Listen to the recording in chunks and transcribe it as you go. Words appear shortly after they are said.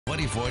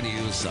24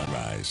 News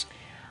Sunrise.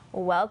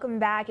 Welcome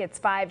back. It's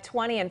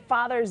 5:20 and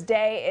Father's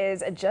Day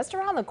is just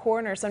around the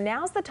corner. So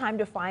now's the time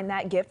to find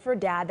that gift for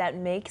Dad that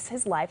makes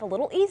his life a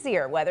little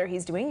easier, whether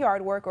he's doing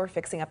yard work or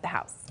fixing up the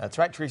house. That's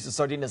right. Teresa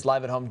Sardina is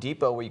live at Home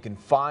Depot where you can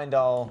find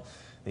all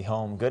the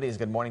home goodies.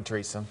 Good morning,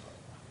 Teresa.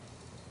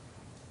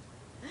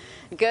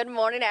 Good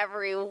morning,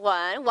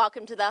 everyone.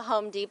 Welcome to the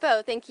Home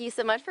Depot. Thank you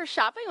so much for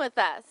shopping with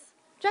us.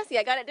 Jesse,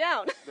 I got it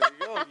down. There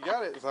you go. You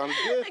got it. Sounds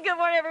good. Good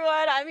morning,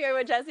 everyone. I'm here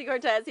with Jesse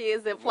Cortez. He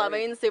is the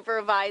plumbing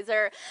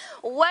supervisor.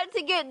 What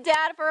to get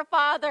Dad for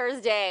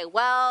Father's Day?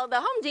 Well, the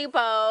Home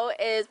Depot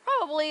is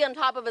probably on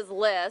top of his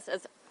list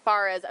as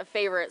far as a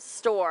favorite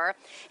store.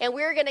 And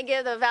we're going to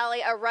give the Valley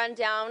a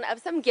rundown of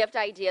some gift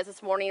ideas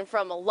this morning,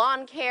 from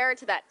lawn care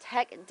to that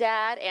tech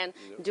dad and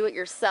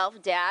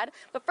do-it-yourself dad.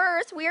 But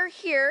first, we are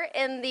here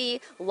in the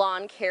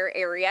lawn care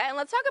area, and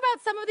let's talk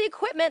about some of the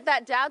equipment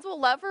that dads will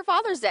love for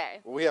Father's Day.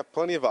 Well, we have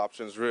plenty of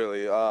options,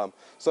 really.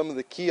 Some of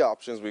the key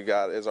options we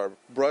got is our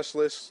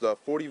brushless, the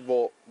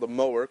 40-volt, the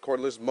mower,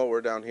 cordless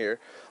mower down here.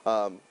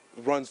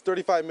 Runs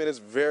 35 minutes,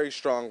 very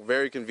strong,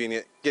 very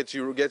convenient, gets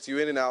you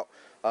in and out.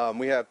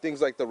 We have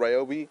things like the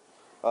Ryobi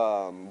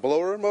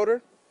blower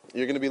motor.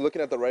 You're going to be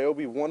looking at the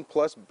Ryobi 1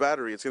 Plus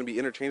battery. It's going to be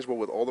interchangeable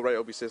with all the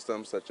Ryobi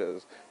systems, such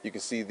as you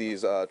can see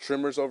these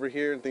trimmers over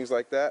here and things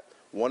like that.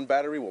 One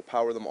battery will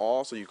power them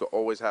all, so you can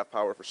always have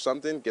power for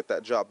something, get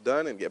that job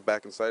done, and get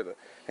back inside to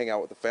hang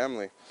out with the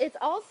family. It's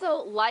also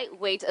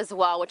lightweight as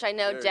well, which I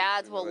know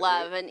dads will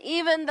love, and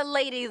even the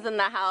ladies in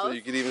the house. So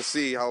you can even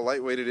see how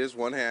lightweight it is,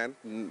 one hand.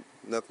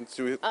 Nothing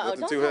too heavy.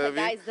 Don't tell the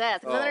guys this,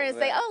 because they're going to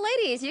say, oh,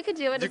 ladies, you could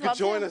do it as well. You could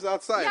join us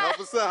outside, help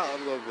us out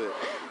a little bit.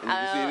 And you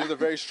can see it is a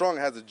very strong,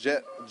 it has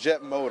a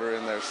jet motor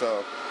in there,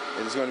 so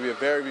it's going to be a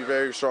very,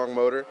 very strong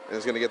motor, and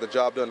it's going to get the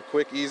job done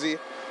quick, easy,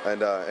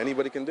 and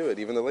anybody can do it,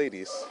 even the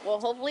ladies. Well,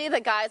 hopefully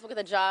the guys will get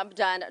the job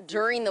done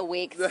during the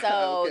week,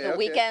 so the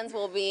weekends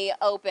will be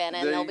open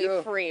and they'll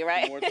be free,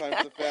 right? More time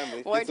for the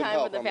family. More time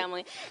for the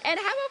family. And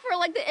how about for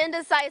like the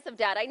indecisive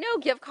dad? I know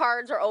gift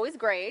cards are always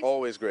great.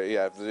 Always great,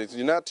 yeah. If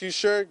you're not too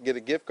sure, get a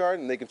gift card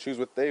and they can choose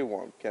what they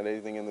want. Can't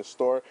anything in the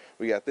store.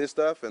 We got this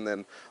stuff, and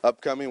then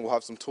upcoming we'll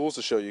have some tools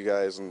to show you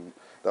guys, and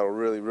that'll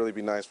really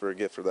be nice for a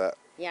gift for that.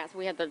 Yeah, so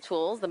we have the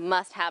tools, the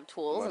must-have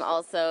tools, and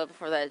also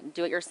for the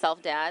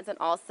do-it-yourself dads, and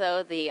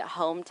also the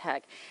home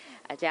tech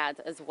dads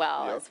as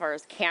well, as far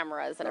as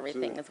cameras and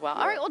everything as well.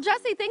 All right, well,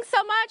 Jesse, thanks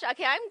so much.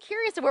 Okay, I'm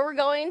curious where we're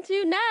going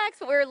to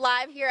next. We're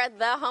live here at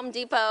the Home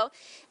Depot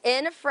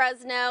in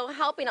Fresno,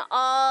 helping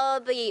all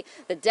the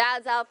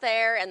dads out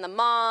there and the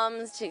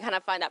moms to kind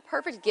of find that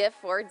perfect gift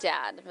for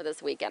dad for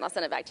this weekend. I'll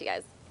send it back to you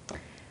guys.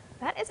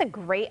 That is a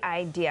great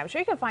idea. I'm sure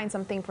you can find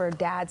something for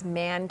Dad's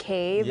man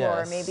cave,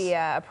 or maybe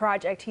a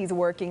project he's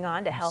working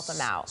on to help him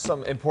out.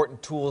 Some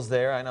important tools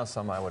there. I know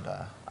some I would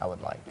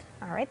like.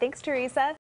 All right, thanks, Teresa.